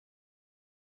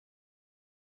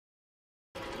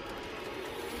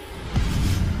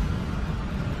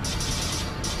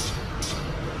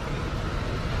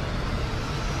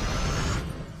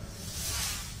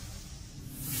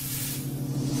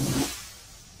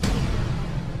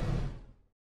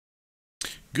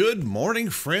Good morning,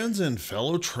 friends and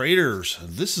fellow traders.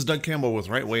 This is Doug Campbell with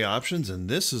Right Way Options, and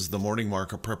this is the morning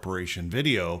market preparation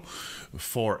video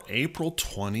for April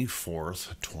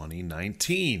 24th,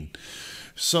 2019.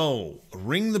 So,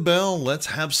 ring the bell. Let's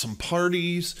have some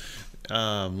parties.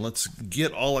 Let's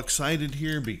get all excited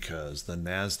here because the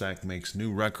NASDAQ makes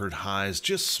new record highs,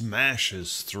 just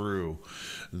smashes through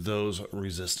those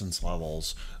resistance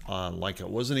levels like it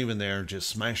wasn't even there, just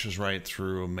smashes right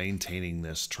through, maintaining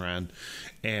this trend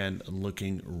and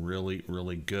looking really,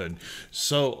 really good.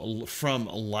 So from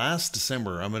last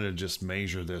December, I'm going to just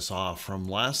measure this off from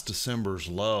last December's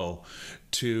low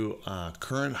to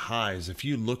current highs. If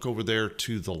you look over there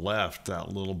to the left, that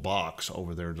little box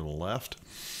over there to the left,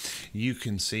 you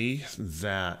can see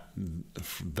that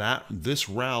this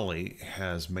rally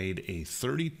has made a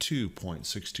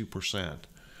 32.62%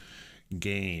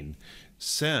 gain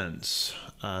since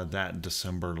that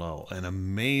December low. An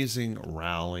amazing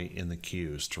rally in the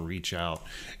Qs to reach out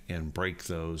and break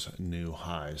those new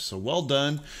highs. So well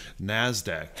done,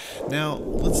 NASDAQ. Now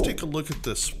let's take a look at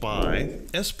the SPY.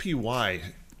 SPY,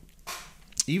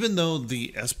 even though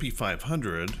the SP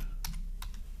 500,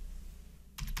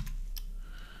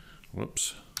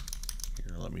 whoops,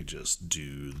 here, let me just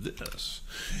do this.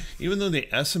 Even though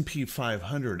the S&P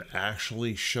 500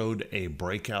 actually showed a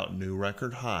breakout new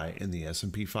record high in the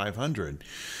S&P 500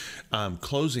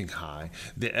 closing high,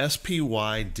 the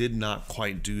SPY did not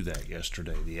quite do that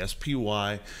yesterday. The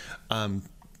SPY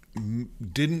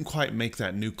didn't quite make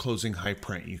that new closing high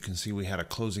print. You can see we had a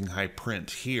closing high print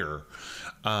here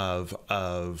of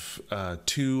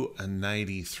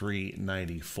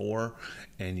 293.94,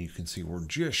 and you can see we're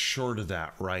just short of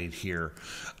that right here,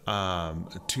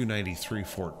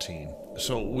 293.14.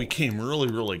 So we came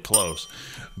really close,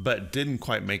 but didn't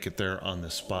quite make it there on the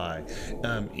SPY.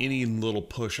 Any little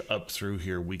push up through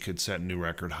here, we could set new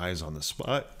record highs on the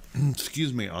SPY.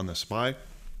 Excuse me, on the SPY.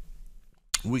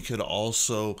 We could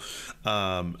also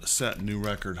set new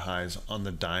record highs on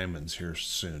the diamonds here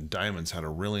soon. Diamonds had a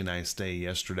really nice day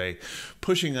yesterday,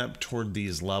 pushing up toward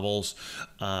these levels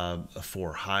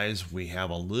for highs. We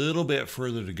have a little bit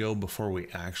further to go before we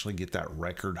actually get that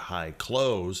record high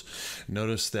close.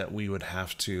 Notice that we would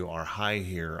have to, our high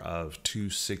here of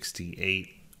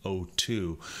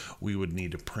 268.02, we would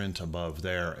need to print above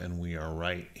there, and we are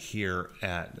right here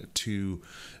at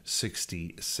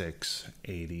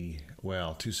 266.80.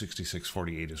 Well,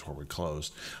 266.48 is where we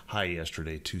closed. High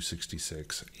yesterday,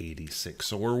 266.86.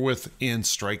 So we're within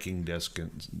striking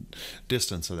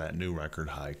distance of that new record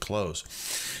high close.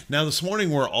 Now this morning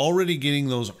we're already getting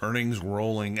those earnings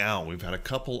rolling out. We've had a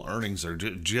couple earnings there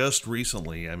just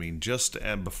recently. I mean, just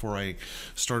before I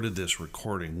started this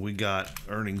recording, we got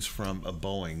earnings from a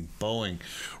Boeing. Boeing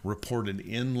reported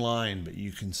in line, but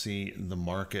you can see the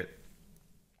market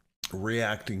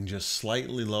reacting just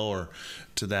slightly lower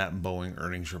to that Boeing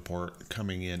earnings report,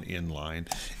 coming in line.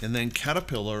 And then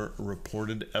Caterpillar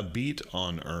reported a beat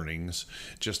on earnings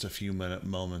just a few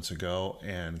moments ago,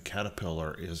 and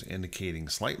Caterpillar is indicating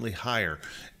slightly higher,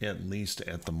 at least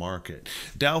at the market.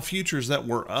 Dow futures that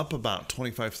were up about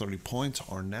 25-30 points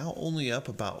are now only up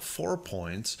about 4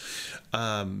 points.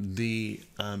 The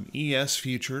ES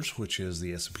futures, which is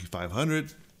the S&P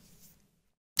 500,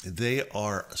 they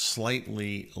are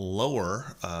slightly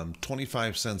lower,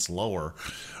 25 cents lower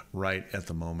right at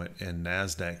the moment, and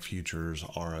NASDAQ futures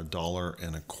are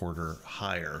 $1.25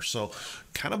 higher. So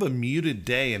kind of a muted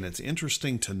day, and it's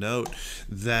interesting to note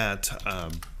that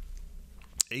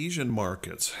Asian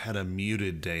markets had a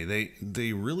muted day.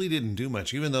 They really didn't do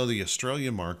much, even though the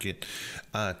Australian market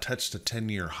touched a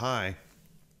 10-year high.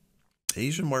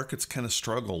 Asian markets kind of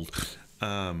struggled.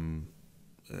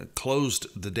 Closed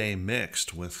the day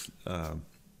mixed with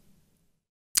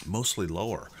mostly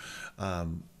lower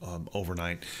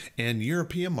overnight. And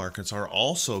European markets are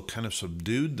also kind of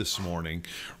subdued this morning,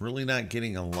 really not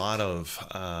getting a lot of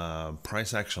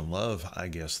price action love, I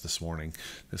guess, this morning.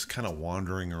 Just kind of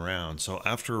wandering around. So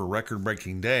after a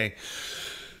record-breaking day,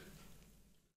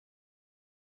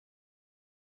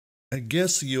 I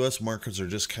guess the U.S. markets are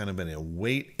just kind of in a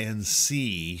wait and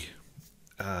see,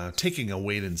 taking a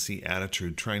wait-and-see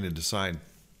attitude, trying to decide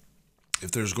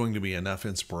if there's going to be enough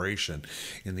inspiration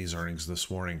in these earnings this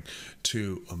morning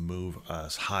to move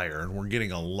us higher. And we're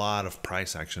getting a lot of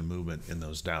price action movement in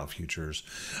those Dow futures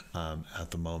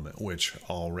at the moment, which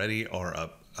already are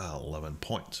up 11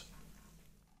 points.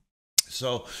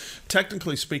 So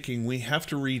technically speaking, we have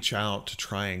to reach out to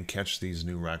try and catch these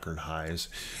new record highs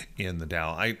in the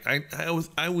Dow.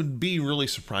 I would be really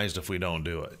surprised if we don't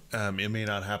do it. It may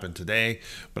not happen today,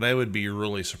 but I would be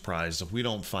really surprised if we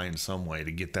don't find some way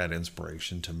to get that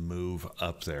inspiration to move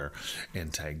up there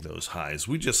and tag those highs.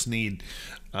 We just need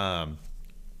a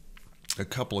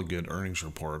couple of good earnings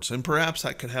reports, and perhaps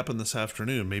that could happen this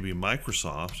afternoon. Maybe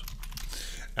Microsoft,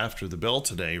 after the bell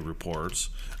today, reports.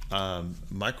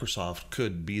 Microsoft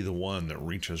could be the one that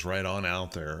reaches right on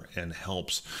out there and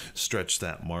helps stretch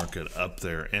that market up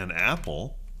there. And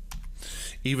Apple,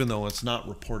 even though it's not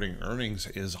reporting earnings,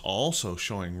 is also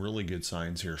showing really good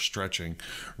signs here, stretching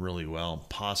really well.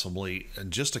 Possibly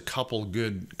just a couple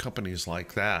good companies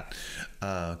like that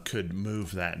could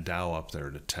move that Dow up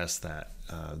there to test that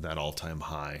all-time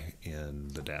high in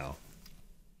the Dow.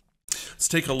 Let's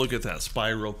take a look at that SPY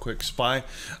real quick. SPY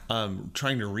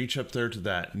trying to reach up there to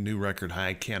that new record high.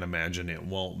 I can't imagine it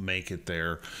won't make it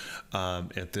there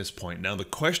at this point. Now the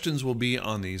questions will be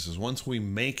on these is once we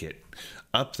make it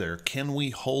up there, can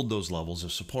we hold those levels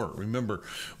of support? Remember,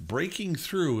 breaking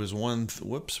through is one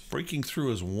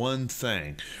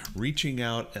thing. Reaching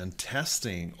out and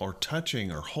testing or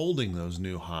touching or holding those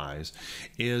new highs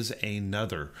is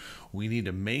another. We need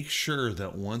to make sure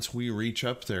that once we reach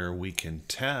up there, we can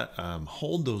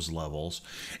hold those levels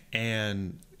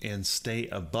and stay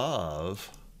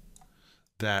above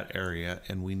that area,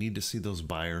 and we need to see those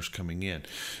buyers coming in.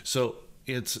 So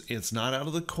it's not out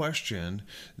of the question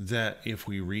that if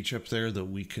we reach up there that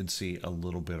we could see a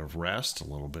little bit of rest, a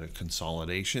little bit of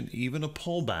consolidation, even a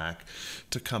pullback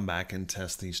to come back and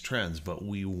test these trends. But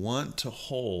we want to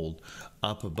hold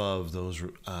up above those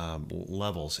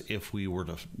levels. If we were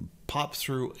to pop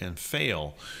through and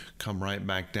fail, come right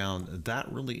back down,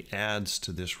 that really adds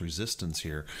to this resistance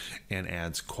here and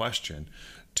adds question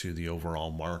to the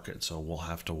overall market. So we'll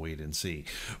have to wait and see.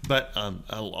 But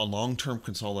a long-term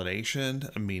consolidation,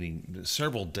 meaning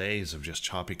several days of just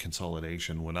choppy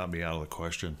consolidation, would not be out of the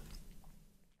question.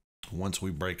 Once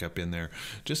we break up in there,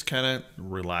 just kind of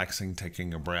relaxing,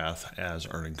 taking a breath as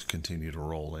earnings continue to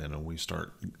roll in and we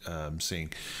start seeing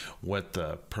what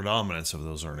the predominance of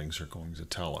those earnings are going to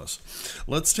tell us.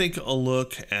 Let's take a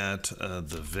look at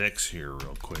the VIX here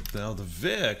real quick. Now the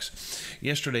VIX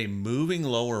yesterday moving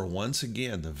lower once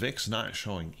again. The VIX not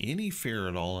showing any fear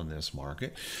at all in this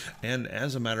market, and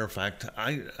as a matter of fact,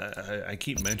 I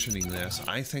keep mentioning this,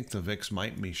 I think the VIX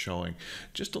might be showing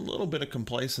just a little bit of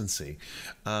complacency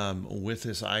with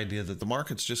this idea that the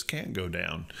markets just can't go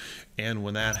down. And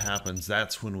when that happens,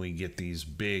 that's when we get these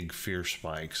big fear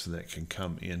spikes that can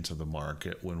come into the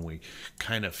market, when we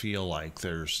kind of feel like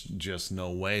there's just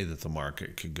no way that the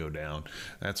market could go down.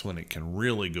 That's when it can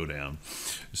really go down.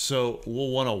 So we'll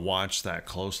want to watch that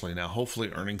closely. Now, hopefully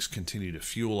earnings continue to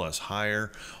fuel us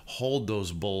higher, hold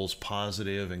those bulls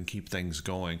positive and keep things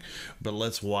going. But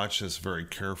let's watch this very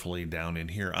carefully down in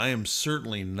here. I am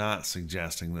certainly not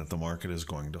suggesting that the market is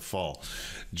going to fall,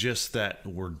 just that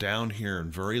we're down here in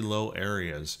very low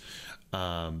areas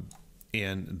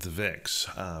in the VIX,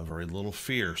 very little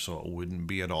fear, so it wouldn't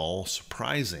be at all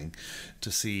surprising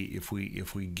to see if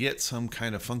we get some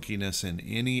kind of funkiness in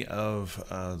any of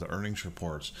the earnings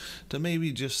reports, to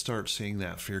maybe just start seeing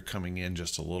that fear coming in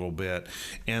just a little bit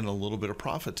and a little bit of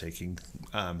profit taking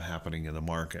happening in the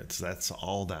markets. That's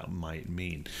all that might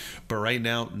mean. But right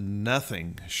now,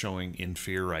 nothing showing in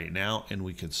fear right now, and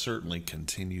we could certainly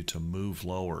continue to move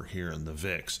lower here in the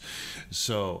VIX.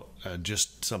 So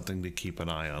just something to keep an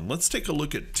eye on. Let's take a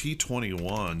look at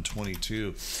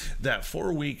T21-22, that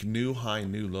 4-week new high,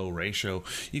 new low ratio.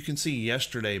 You can see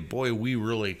yesterday, boy, we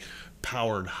really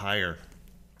powered higher.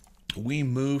 We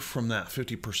moved from that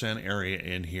 50% area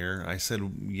in here. I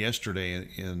said yesterday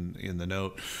in the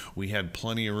note, we had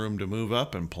plenty of room to move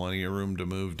up and plenty of room to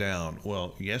move down.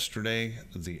 Well, yesterday,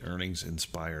 the earnings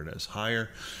inspired us higher,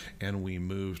 and we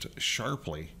moved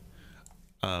sharply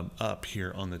up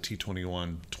here on the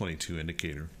T21-22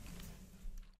 indicator.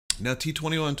 Now,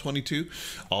 T21-22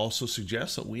 also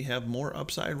suggests that we have more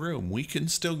upside room. We can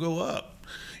still go up.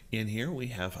 In here, we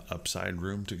have upside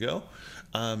room to go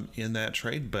in that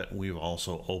trade, but we've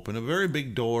also opened a very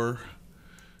big door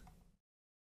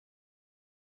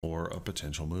or a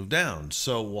potential move down.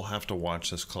 So we'll have to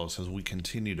watch this close as we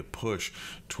continue to push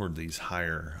toward these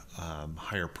higher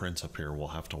prints up here. We'll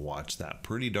have to watch that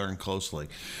pretty darn closely,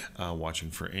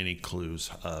 watching for any clues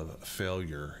of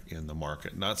failure in the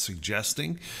market. Not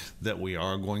suggesting that we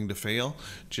are going to fail,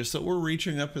 just that we're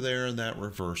reaching up there in that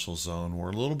reversal zone. We're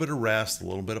a little bit of rest, a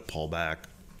little bit of pullback.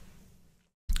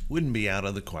 wouldn't be out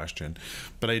of the question,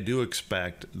 but I do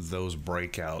expect those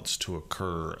breakouts to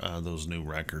occur, those new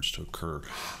records to occur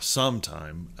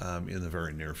sometime in the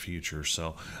very near future.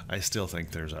 So I still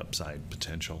think there's upside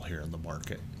potential here in the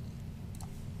market.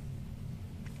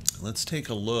 Let's take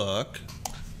a look.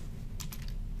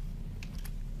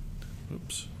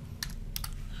 Oops.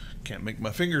 Can't make my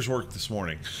fingers work this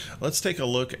morning. Let's take a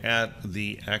look at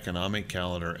the economic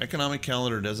calendar. Economic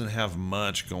calendar doesn't have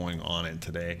much going on it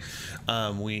today.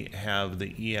 We have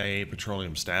the EIA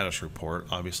petroleum status report.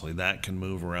 Obviously, that can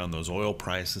move around those oil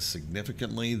prices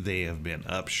significantly. They have been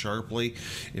up sharply.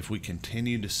 If we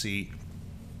continue to see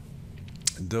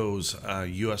those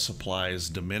U.S. supplies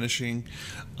diminishing,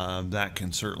 that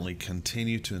can certainly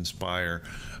continue to inspire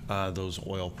those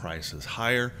oil prices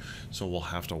higher. So we'll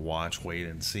have to watch, wait,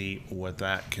 and see what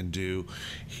that can do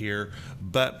here.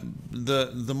 But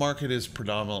the market is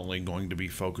predominantly going to be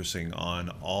focusing on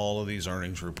all of these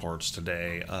earnings reports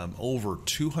today. Over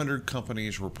 200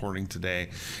 companies reporting today,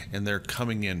 and they're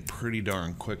coming in pretty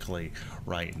darn quickly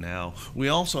right now. We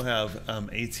also have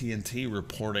AT&T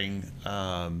reporting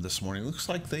this morning. Looks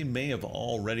like they may have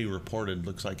already reported.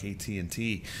 Looks like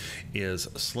AT&T is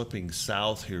slipping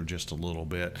south here just a little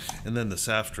bit. And then this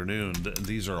afternoon,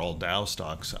 these are all Dow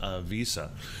stocks.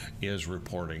 Visa is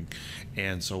reporting,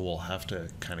 and so we'll have to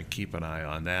kind of keep an eye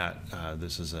on that.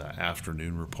 This is an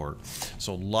afternoon report.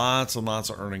 So lots and lots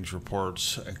of earnings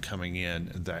reports coming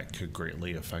in that could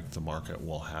greatly affect the market.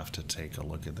 We'll have to take a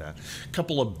look at that. A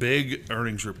couple of big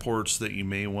earnings reports that you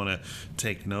may want to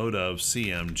take note of.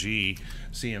 CMG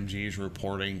is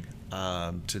reporting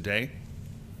today.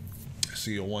 So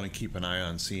you'll want to keep an eye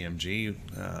on CMG,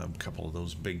 a couple of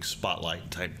those big spotlight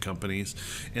type companies.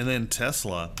 And then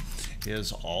Tesla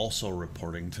is also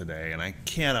reporting today, and I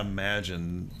can't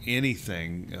imagine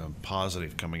anything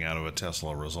positive coming out of a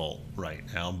Tesla result right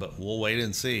now, but we'll wait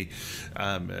and see.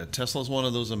 Tesla is one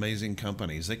of those amazing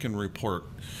companies. They can report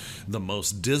the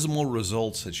most dismal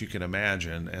results that you can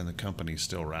imagine, and the company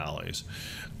still rallies.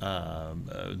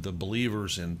 The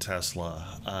believers in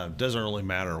Tesla, doesn't really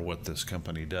matter what this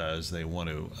company does, they want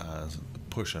to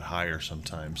push it higher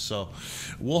sometimes. So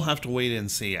we'll have to wait and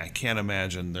see. I can't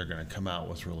imagine they're going to come out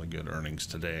with really good earnings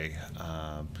today,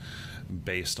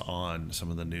 based on some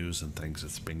of the news and things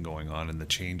that's been going on and the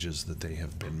changes that they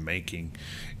have been making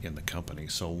in the company.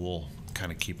 So we'll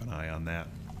kind of keep an eye on that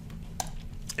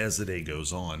as the day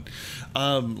goes on.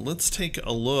 Let's take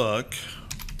a look.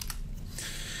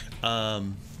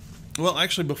 Well,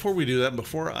 actually, before we do that,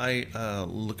 before I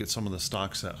look at some of the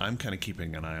stocks that I'm kind of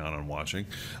keeping an eye on and watching,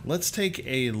 let's take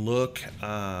a look,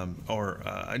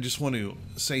 I just want to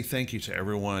say thank you to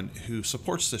everyone who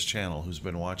supports this channel, who's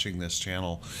been watching this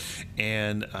channel,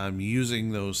 and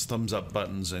using those thumbs up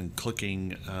buttons and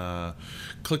clicking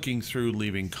through,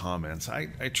 leaving comments.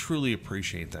 I truly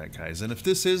appreciate that, guys. And if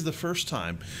this is the first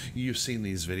time you've seen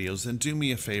these videos, then do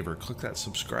me a favor, click that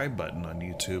subscribe button on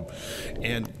YouTube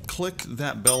and click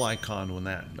that bell icon when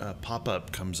that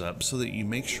pop-up comes up, so that you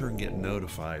make sure and get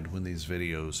notified when these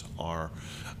videos are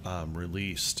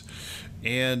released.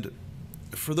 And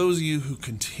for those of you who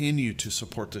continue to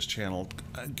support this channel,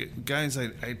 guys,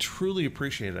 I truly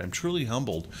appreciate it. I'm truly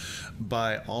humbled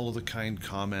by all of the kind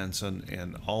comments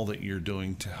and all that you're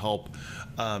doing to help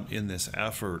in this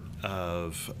effort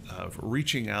of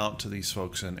reaching out to these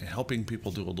folks and helping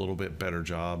people do a little bit better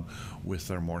job with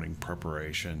their morning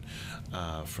preparation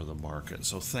for the market.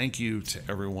 So thank you to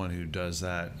everyone who does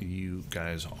that. You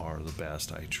guys are the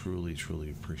best. I truly,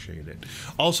 truly appreciate it.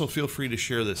 Also, feel free to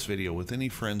share this video with any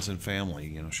friends and family.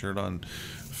 You know, share it on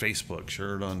Facebook,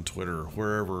 share it on Twitter,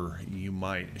 wherever you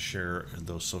might share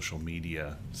those social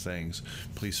media things.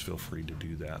 Please feel free to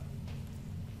do that.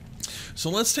 So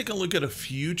let's take a look at a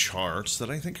few charts that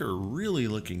I think are really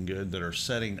looking good, that are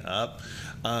setting up,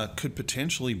 could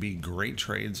potentially be great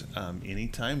trades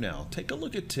anytime now. Take a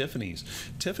look at Tiffany's.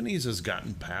 Tiffany's has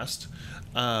gotten past,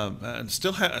 not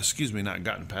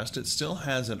gotten past, it still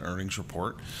has an earnings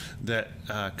report that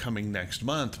coming next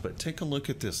month, but take a look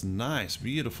at this nice,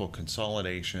 beautiful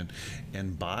consolidation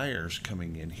and buyers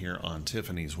coming in here on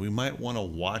Tiffany's. We might want to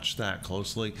watch that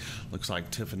closely. Looks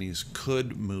like Tiffany's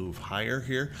could move higher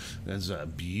here. There's a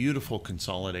beautiful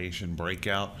consolidation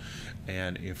breakout,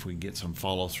 and if we get some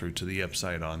follow through to the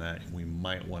upside on that, we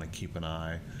might want to keep an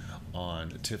eye on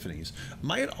Tiffany's.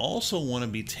 Might also want to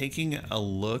be taking a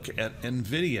look at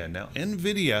NVIDIA. Now,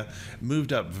 NVIDIA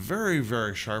moved up very,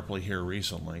 very sharply here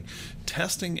recently,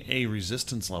 testing a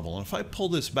resistance level. And if I pull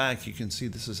this back, you can see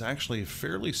this is actually a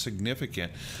fairly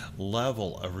significant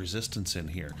level of resistance in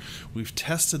here. We've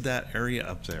tested that area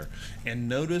up there, and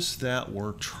notice that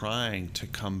we're trying to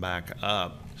come back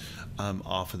up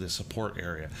off of the support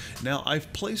area. Now,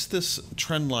 I've placed this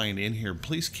trend line in here.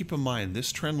 Please keep in mind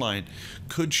this trend line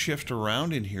could shift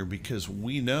around in here because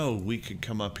we know we could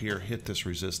come up here, hit this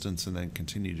resistance, and then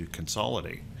continue to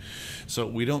consolidate. So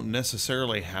we don't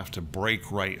necessarily have to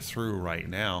break right through right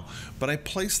now, but I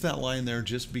placed that line there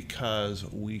just because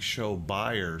we show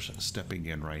buyers stepping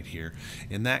in right here,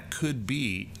 and that could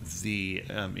be the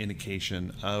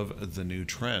indication of the new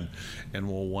trend, and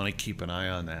we'll want to keep an eye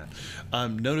on that.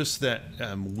 Notice that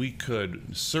we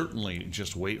could certainly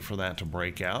just wait for that to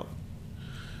break out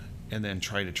and then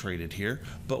try to trade it here.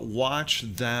 But watch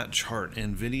that chart.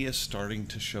 NVIDIA is starting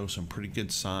to show some pretty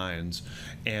good signs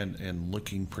and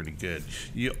looking pretty good.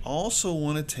 You also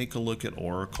want to take a look at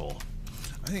Oracle.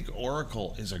 I think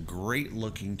Oracle is a great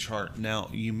looking chart. Now,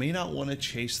 you may not want to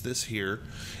chase this here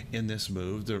in this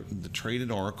move. The trade in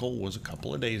Oracle was a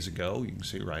couple of days ago. You can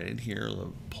see right in here, the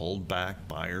pulled back,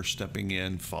 buyer stepping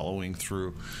in, following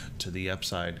through to the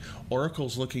upside.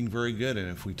 Oracle's looking very good. And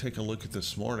if we take a look at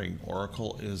this morning,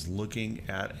 Oracle is looking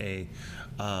at a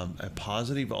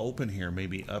positive open here,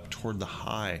 maybe up toward the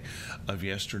high of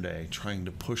yesterday, trying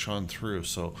to push on through.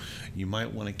 So you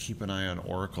might want to keep an eye on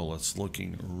Oracle. It's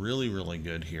looking really, really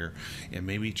good here, and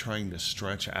maybe trying to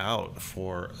stretch out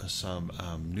for some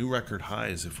new record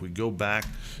highs. If we go back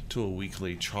to a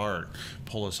weekly chart,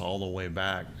 pull us all the way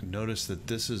back, notice that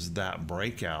this is that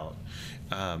breakout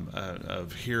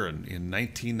of here in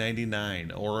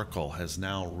 1999. Oracle has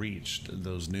now reached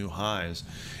those new highs,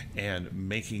 and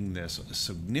making this a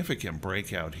significant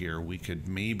breakout here, we could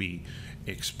maybe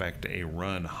expect a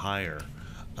run higher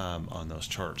on those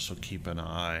charts. So keep an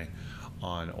eye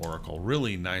on Oracle.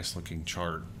 Really nice looking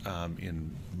chart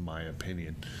in my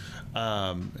opinion,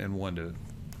 and one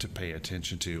to pay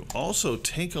attention to. Also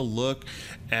take a look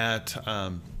at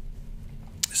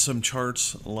some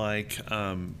charts like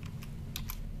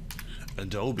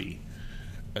Adobe.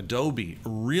 Adobe,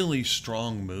 really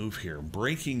strong move here,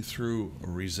 breaking through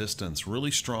resistance.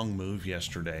 Really strong move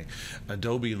yesterday.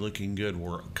 Adobe looking good.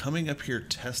 We're coming up here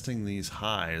testing these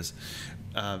highs.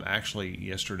 Actually,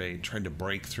 yesterday tried to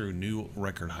break through new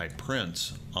record high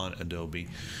prints on Adobe.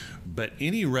 But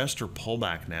any rest or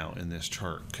pullback now in this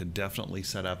chart could definitely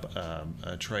set up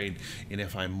a trade. And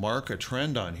if I mark a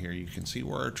trend on here, you can see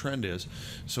where our trend is.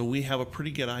 So we have a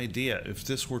pretty good idea. If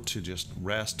this were to just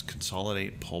rest,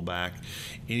 consolidate, pull back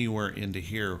anywhere into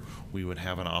here, we would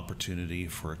have an opportunity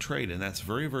for a trade. And that's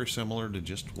very, very similar to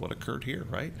just what occurred here,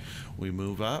 right? We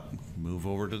move up, move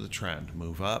over to the trend,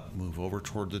 move up, move over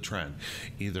toward the trend,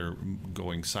 either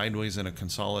going sideways in a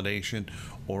consolidation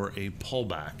or a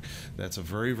pullback. That's a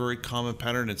very, very common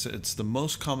pattern. It's the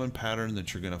most common pattern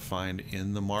that you're going to find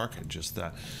in the market. Just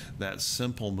that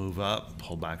simple move up,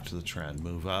 pull back to the trend,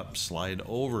 move up, slide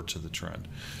over to the trend.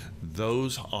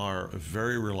 Those are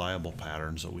very reliable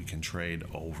patterns that we can trade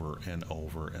over and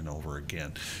over and over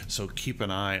again. So keep an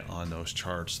eye on those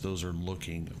charts. Those are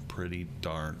looking pretty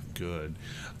darn good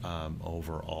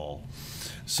overall.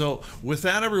 So with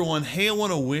that, everyone, hey, I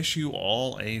want to wish you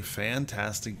all a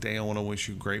fantastic day. I want to wish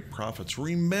you great profits.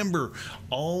 Remember,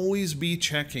 always be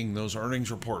checking those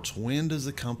earnings reports. When does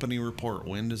the company report?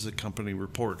 When does the company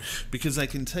report? Because I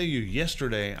can tell you,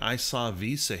 yesterday I saw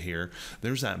Visa here.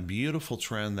 There's that beautiful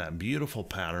trend, that beautiful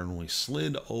pattern. We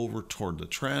slid over toward the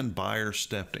trend. Buyer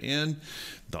stepped in.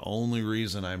 The only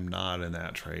reason I'm not in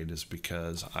that trade is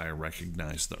because I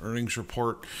recognize the earnings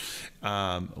report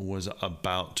was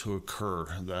about to occur.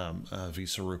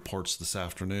 Visa reports this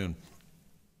afternoon.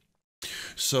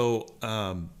 So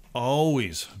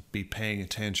always be paying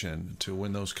attention to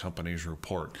when those companies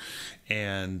report,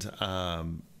 and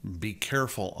be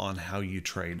careful on how you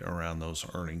trade around those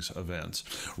earnings events.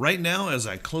 Right now, as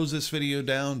I close this video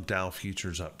down, Dow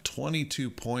futures up 22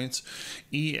 points.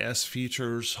 ES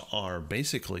futures are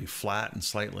basically flat and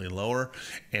slightly lower,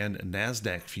 and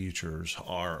NASDAQ futures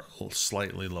are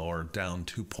slightly lower, down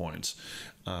 2 points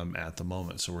at the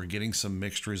moment. So we're getting some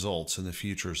mixed results in the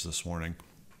futures this morning.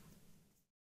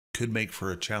 Could make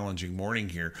for a challenging morning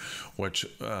here, which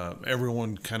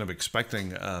everyone kind of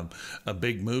expecting a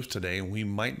big move today, and we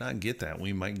might not get that.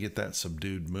 We might get that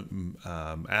subdued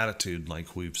attitude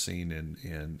like we've seen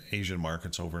in Asian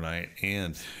markets overnight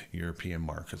and European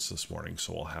markets this morning.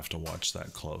 So we'll have to watch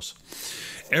that close.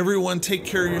 Everyone, take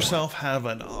care of yourself. Have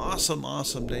an awesome,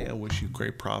 awesome day. I wish you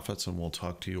great profits, and we'll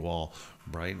talk to you all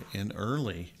bright and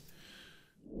early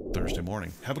Thursday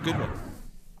morning. Have a good one.